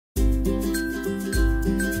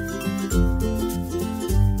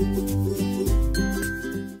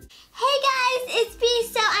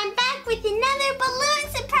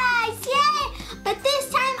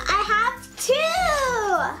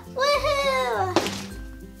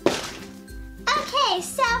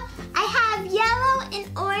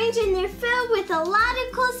a lot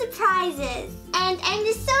of cool surprises. And I'm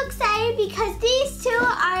just so excited because these two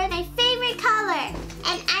are my favorite color.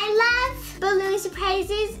 And I love balloon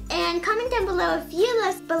surprises. And comment down below if you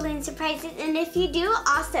love balloon surprises. And if you do,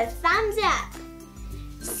 also thumbs up.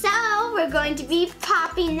 So we're going to be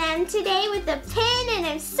popping them today with a pin, and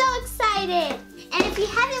I'm so excited. And if you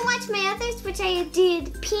haven't watched my others, which I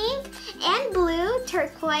did pink and blue,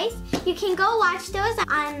 turquoise, you can go watch those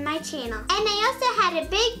on my channel. And I also had a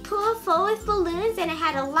big pool full with balloons, and I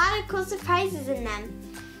had a lot of cool surprises in them.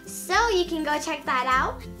 So you can go check that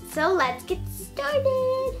out. So let's get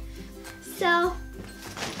started. So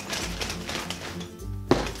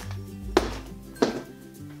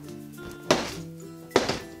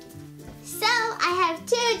I have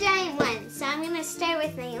two giant ones, so I'm gonna start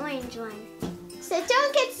with my orange one. So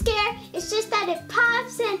don't get scared, it's just that it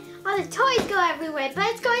pops and all the toys go everywhere, but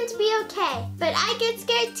it's going to be okay. But I get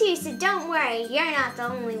scared too, so don't worry, you're not the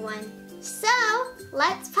only one. So,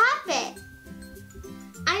 let's pop it.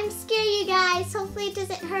 I'm scared, you guys, hopefully it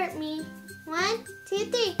doesn't hurt me. 1, 2,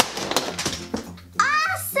 3.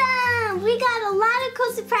 Awesome! We got a lot of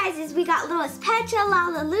cool surprises. We got Little Petra,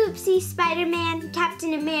 Lalaloopsy, Spider-Man,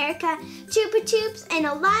 Captain America, Chupa, and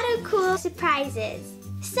a lot of cool surprises.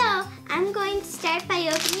 So, I'm going to start by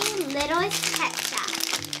opening Little Petra.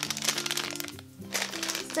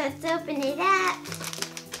 So let's open it up.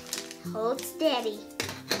 Hold steady.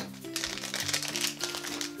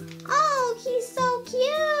 Oh, he's so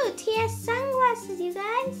cute. He has sunglasses, you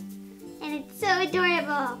guys. And it's so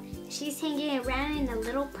adorable. She's hanging around in a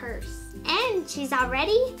little purse. And she's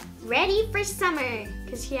already ready for summer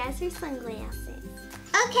because she has her sunglasses.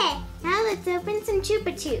 Okay, now let's open some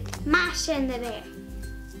Chupa. Masha and the bear.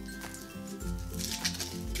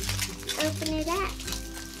 Open it up.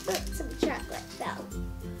 Oh, some chocolate fell.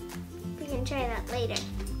 We can try that later.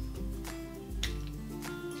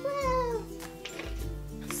 Whoa.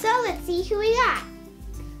 So let's see who we got.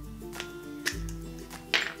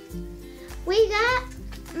 We got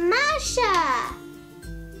Masha.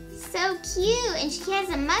 So cute, and she has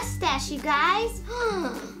a mustache, you guys.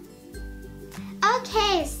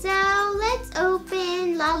 Okay, so let's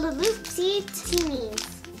open Lalaloopsy teenies.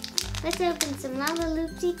 Let's open some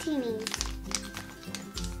Lalaloopsy teenies.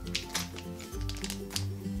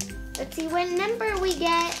 Let's see what number we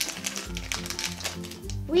get.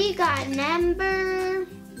 We got number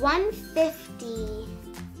 150.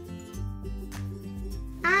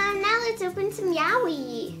 Now let's open some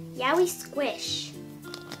Yowie. Yowie Squish.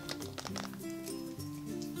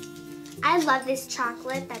 I love this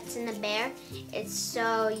chocolate that's in the bear. It's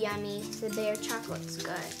so yummy. The bear chocolate's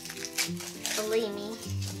good. Believe me.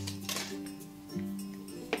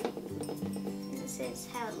 This is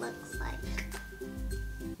how it looks like.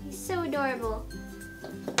 He's so adorable.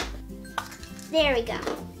 There we go.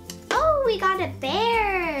 Oh, we got a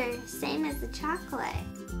bear. Same as the chocolate.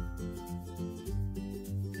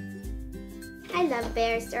 I love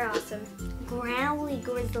bears, they're awesome. Growly,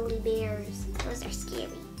 grizzly bears. Those are scary.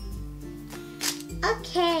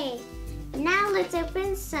 Okay, now let's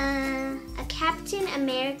open a Captain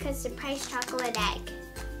America surprise chocolate egg.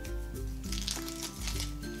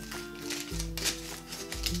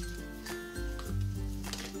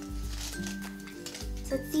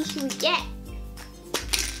 So let's see who we get.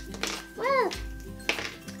 Whoa!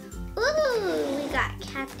 Ooh, we got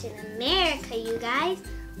Captain America, you guys.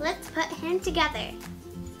 Let's put him together.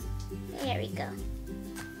 There we go.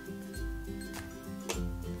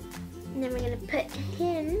 And then we're gonna put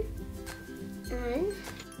him on.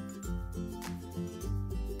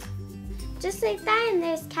 Just like that, and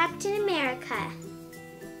there's Captain America.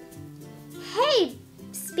 Hey,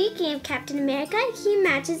 speaking of Captain America, he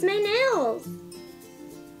matches my nails.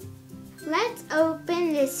 Let's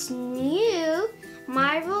open this new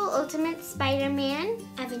Marvel Ultimate Spider-Man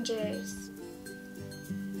Avengers.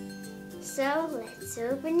 So let's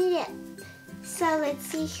open it up. So let's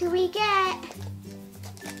see who we get.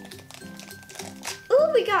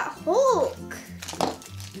 Ooh, we got Hulk.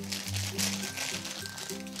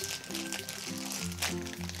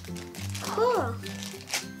 Cool.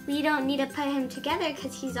 We don't need to put him together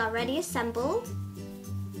because he's already assembled.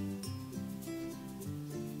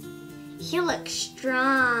 He looks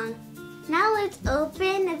strong. Now let's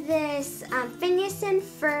open this Phineas and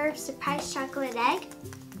Ferb surprise chocolate egg.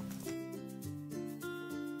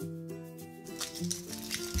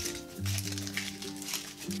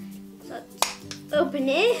 Open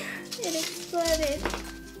it. It exploded.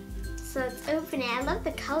 So let's open it. I love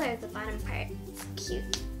the color of the bottom part. It's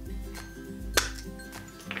cute.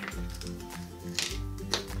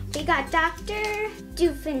 We got Dr.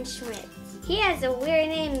 Doofenshmirtz. He has a weird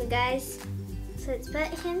name, guys. So let's put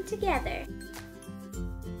him together.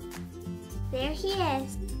 There he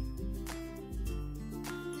is.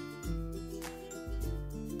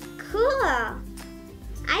 Cool.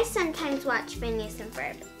 I sometimes watch Phineas and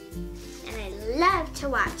Ferb, and I love to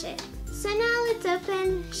watch it. So now let's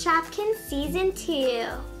open Shopkins Season 2.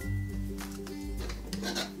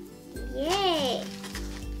 Yay!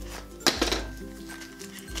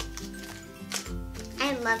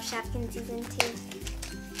 I love Shopkins Season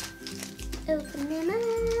 2. Open them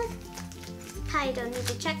up. I don't need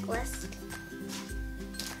a checklist.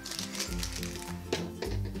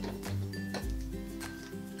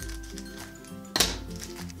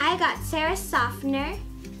 I got Sarah's softener.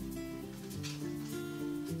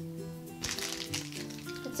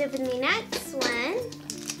 Let's open the next one.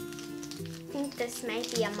 I think this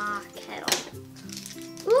might be a mock kettle.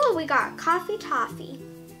 Ooh, we got coffee toffee.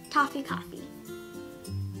 Toffee coffee.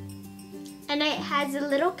 And it has a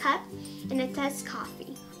little cup and it says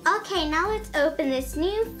coffee. Okay, now let's open this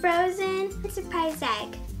new frozen surprise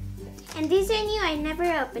egg. And these are new, I never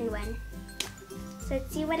opened one. So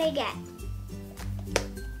let's see what I get.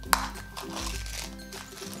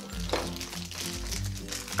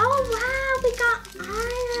 Oh wow, we got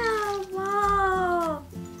Anna, whoa.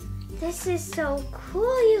 This is so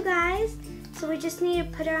cool, you guys. So we just need to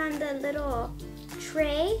put her on the little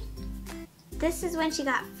tray. This is when she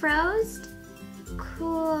got frozen.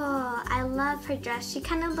 Cool, I love her dress. She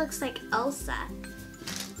kind of looks like Elsa.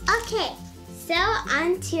 Okay, so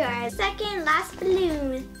on to our second last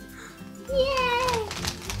balloon. Yay!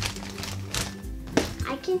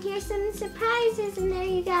 I can hear some surprises in there,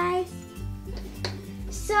 you guys.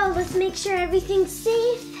 So let's make sure everything's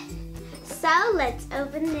safe. So let's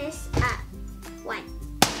open this up. One.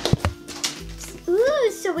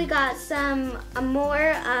 Ooh, so we got some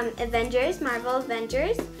more Avengers, Marvel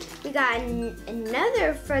Avengers. We got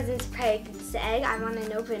another frozen surprise egg. I want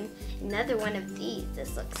to open another one of these.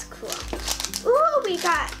 This looks cool. Ooh, we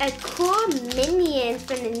got a cool Minion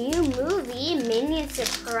from the new movie, Minion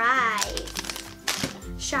Surprise.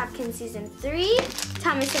 Shopkins Season 3,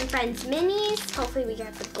 Thomas and Friends Minis. Hopefully we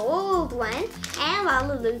got the gold one. And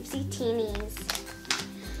Lalaloopsy Teenies.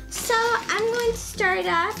 So I'm going to start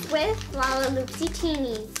off with Lalaloopsy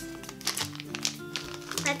Teenies.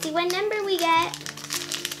 Let's see what number we get.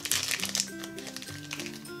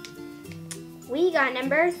 We got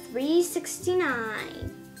number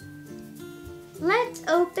 369. Let's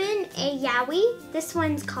open a Yowie. This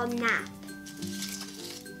one's called Nap.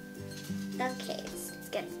 Okay, let's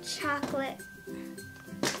get chocolate.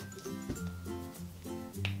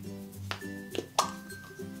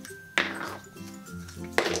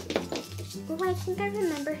 Oh, I think I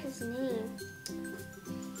remember his name.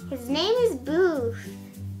 His name is Booth.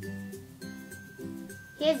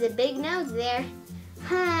 He has a big nose there.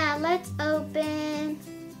 Let's open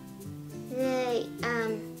the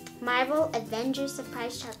Marvel Avengers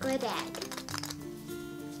Surprise Chocolate Egg.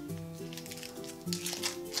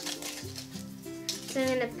 So I'm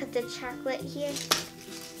gonna put the chocolate here.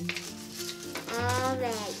 All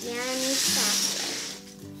that yummy chocolate.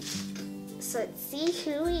 So let's see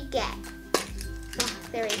who we get. Oh,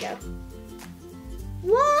 there we go.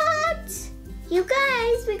 What? You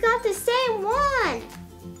guys, we got the same one.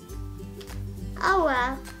 Oh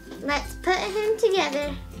well, let's put him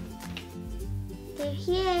together. There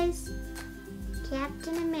he is,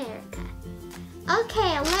 Captain America.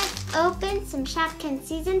 Okay, let's open some Shopkins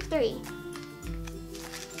Season 3.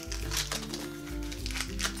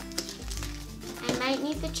 I might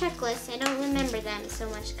need the checklist. I don't remember them so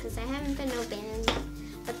much because I haven't been opening them,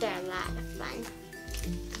 but they're a lot of fun.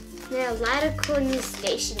 There are a lot of cool new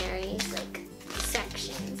stationaries, like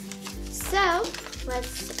sections. So,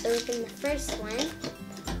 let's open the first one.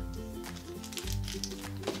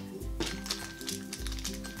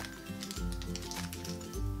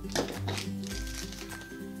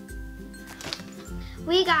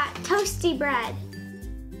 We got toasty bread.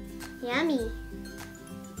 Yummy.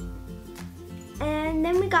 And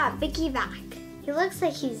then we got Vicky Vac. He looks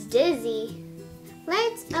like he's dizzy.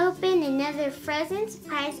 Let's open another frozen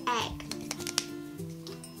surprise egg.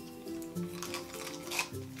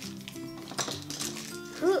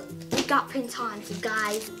 Ooh, we got Prince Hans, you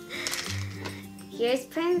guys. Here's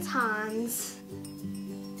Prince Hans.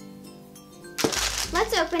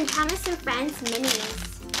 Let's open Thomas and Friends Minis.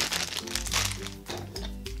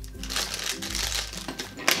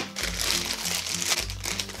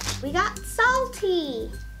 We got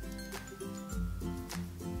Salty.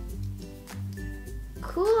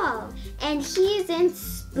 Cool. And he's in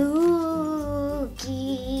Spooky.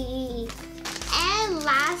 And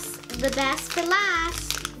last, the best for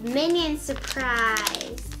last, Minion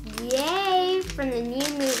Surprise. Yay from the new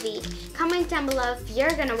movie. Comment down below if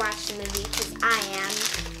you're gonna watch the movie, because I am.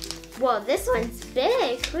 Whoa, this one's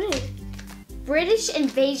big. What is British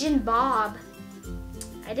Invasion Bob?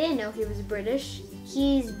 I didn't know he was British.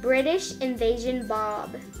 He's British Invasion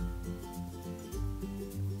Bob.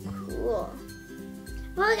 Cool.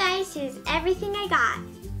 Well guys, here's everything I got.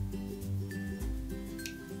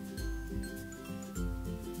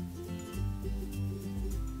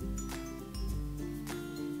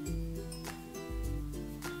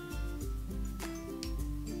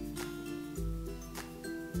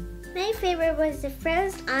 My favorite was the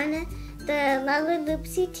froze on the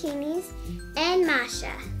Lalaloopsy teenies and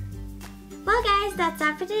Masha. Well guys, that's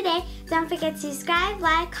all for today. Don't forget to subscribe,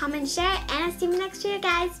 like, comment, share, and I'll see you next video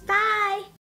guys. Bye!